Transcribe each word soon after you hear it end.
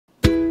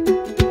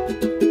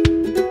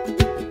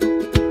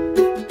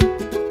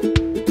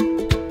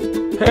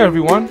Hey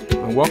everyone,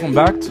 and welcome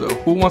back to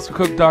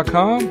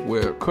WhoWantsToCook.com,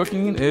 where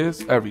cooking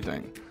is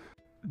everything.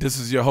 This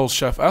is your host,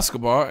 Chef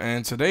Escobar,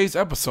 and today's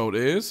episode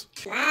is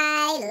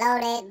Fry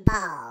loaded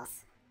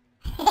balls.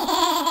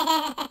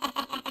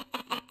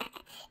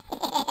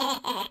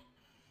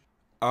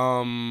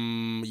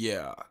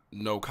 Yeah,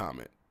 no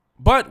comment.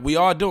 But we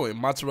are doing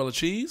mozzarella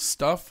cheese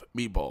stuffed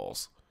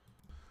meatballs.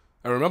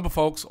 And remember,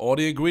 folks, all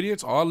the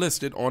ingredients are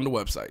listed on the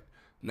website.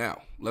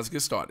 Now, let's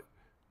get started.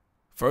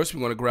 First,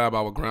 we're going to grab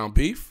our ground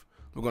beef.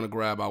 We're going to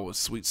grab our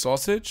sweet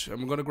sausage,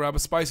 and we're going to grab a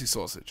spicy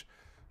sausage.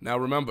 Now,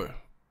 remember,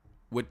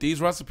 with these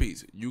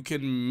recipes, you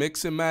can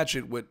mix and match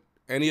it with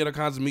any other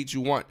kinds of meat you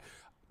want.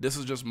 This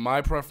is just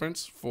my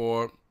preference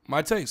for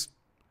my taste.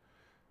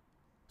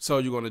 So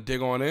you're going to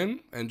dig on in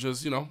and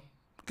just,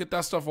 get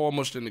that stuff all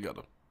mushed in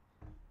together.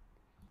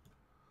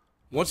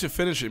 Once you're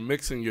finished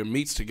mixing your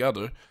meats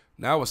together,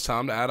 now it's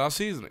time to add our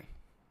seasoning.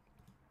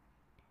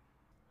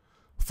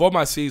 For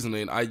my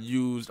seasoning, I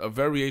used a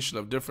variation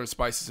of different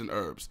spices and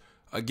herbs.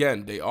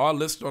 Again, they are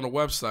listed on the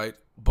website,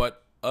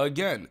 but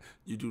again,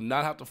 you do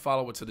not have to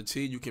follow it to the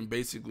T. You can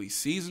basically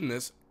season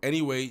this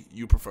any way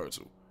you prefer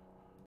to.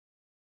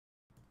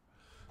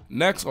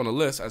 Next on the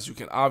list, as you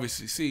can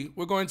obviously see,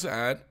 we're going to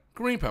add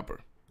green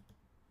pepper.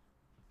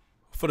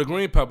 For the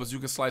green peppers, you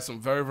can slice them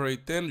very, very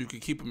thin. You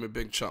can keep them in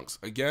big chunks.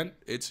 Again,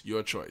 it's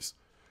your choice.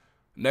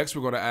 Next,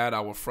 we're going to add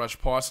our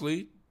fresh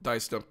parsley,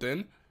 diced up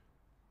thin.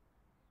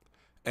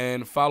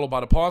 And followed by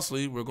the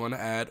parsley, we're going to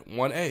add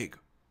 1 egg.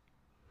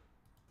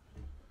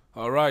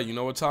 All right, you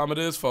know what time it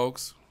is,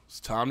 folks. It's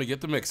time to get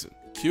to mixing.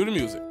 Cue the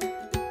music.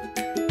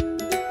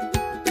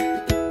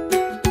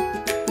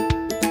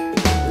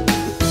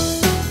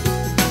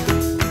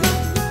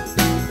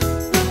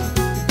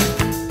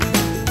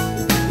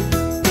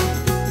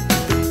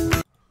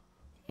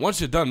 Once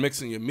you're done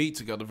mixing your meat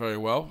together very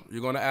well, you're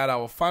going to add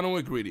our final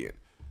ingredient,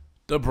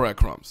 the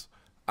breadcrumbs.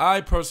 I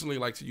personally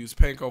like to use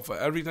panko for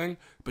everything,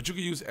 but you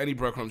can use any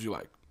breadcrumbs you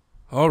like.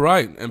 All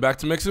right, and back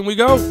to mixing we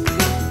go.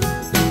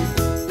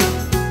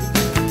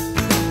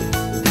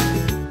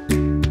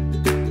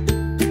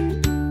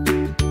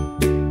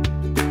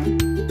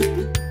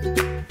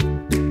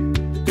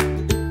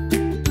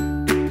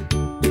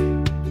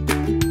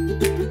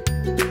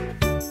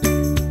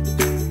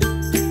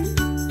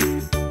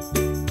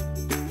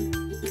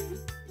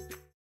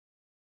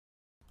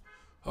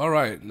 All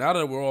right, now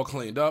that we're all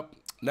cleaned up,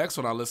 next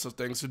on our list of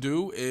things to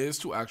do is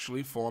to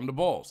actually form the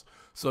balls.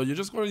 So you're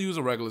just going to use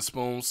a regular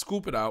spoon,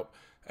 scoop it out,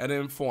 and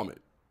then form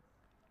it.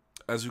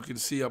 As you can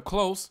see up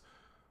close,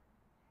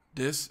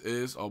 this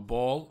is a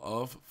ball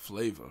of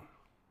flavor.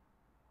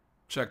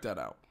 Check that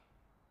out.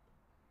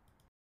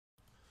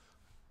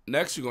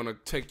 Next, you're going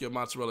to take your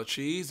mozzarella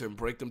cheese and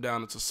break them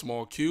down into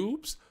small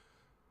cubes.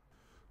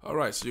 All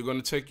right, so you're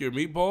going to take your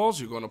meatballs,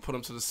 you're going to put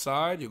them to the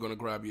side, you're going to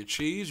grab your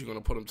cheese, you're going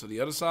to put them to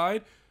the other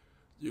side.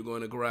 You're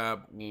going to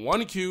grab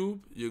 1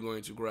 cube, you're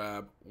going to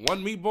grab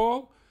 1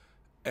 meatball,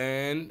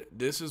 and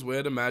this is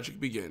where the magic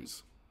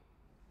begins.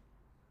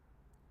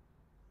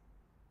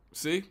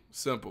 See?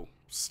 Simple.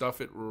 Stuff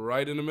it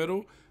right in the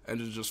middle,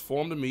 and just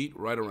form the meat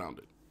right around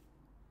it.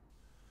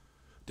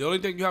 The only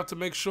thing you have to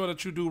make sure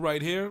that you do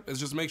right here is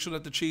just make sure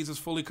that the cheese is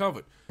fully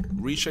covered.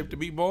 Reshape the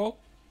meatball,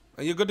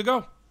 and you're good to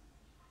go.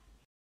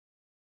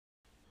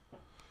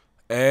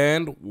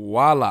 And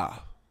voila.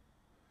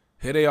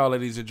 Here they are,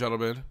 ladies and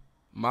gentlemen.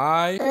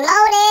 My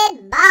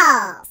Loaded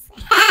balls.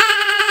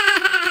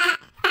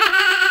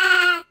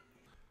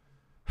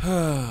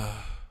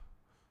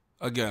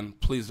 Again,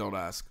 please don't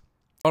ask.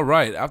 All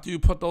right, after you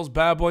put those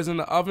bad boys in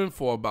the oven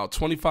for about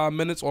 25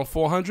 minutes on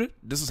 400,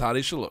 this is how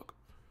they should look.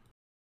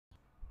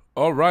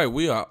 All right,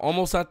 we are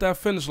almost at that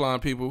finish line,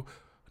 people.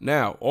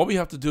 Now, all we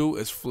have to do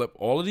is flip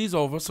all of these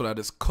over so that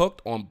it's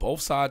cooked on both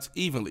sides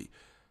evenly.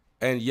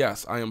 And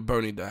yes, I am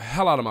burning the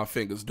hell out of my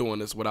fingers doing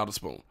this without a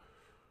spoon.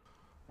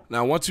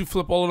 Now, once you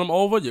flip all of them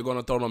over, you're going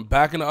to throw them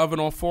back in the oven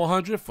on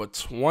 400 for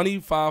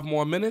 25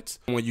 more minutes.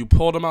 And when you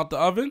pull them out the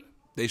oven,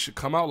 they should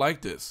come out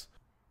like this.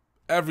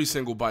 Every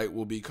single bite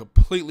will be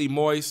completely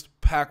moist,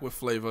 packed with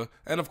flavor,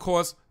 and of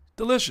course,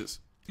 delicious.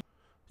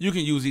 You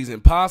can use these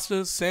in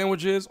pastas,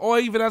 sandwiches, or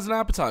even as an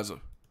appetizer.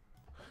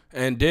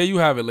 And there you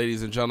have it,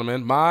 ladies and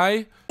gentlemen,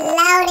 my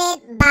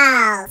Loaded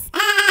balls.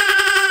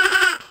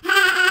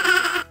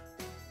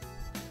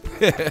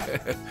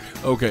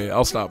 Okay,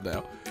 I'll stop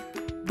now.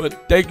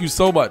 But thank you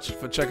so much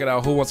for checking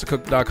out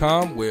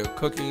WhoWantsToCook.com, where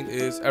cooking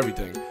is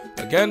everything.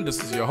 Again,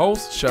 this is your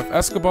host, Chef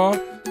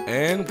Escobar,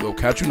 and we'll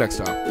catch you next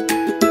time.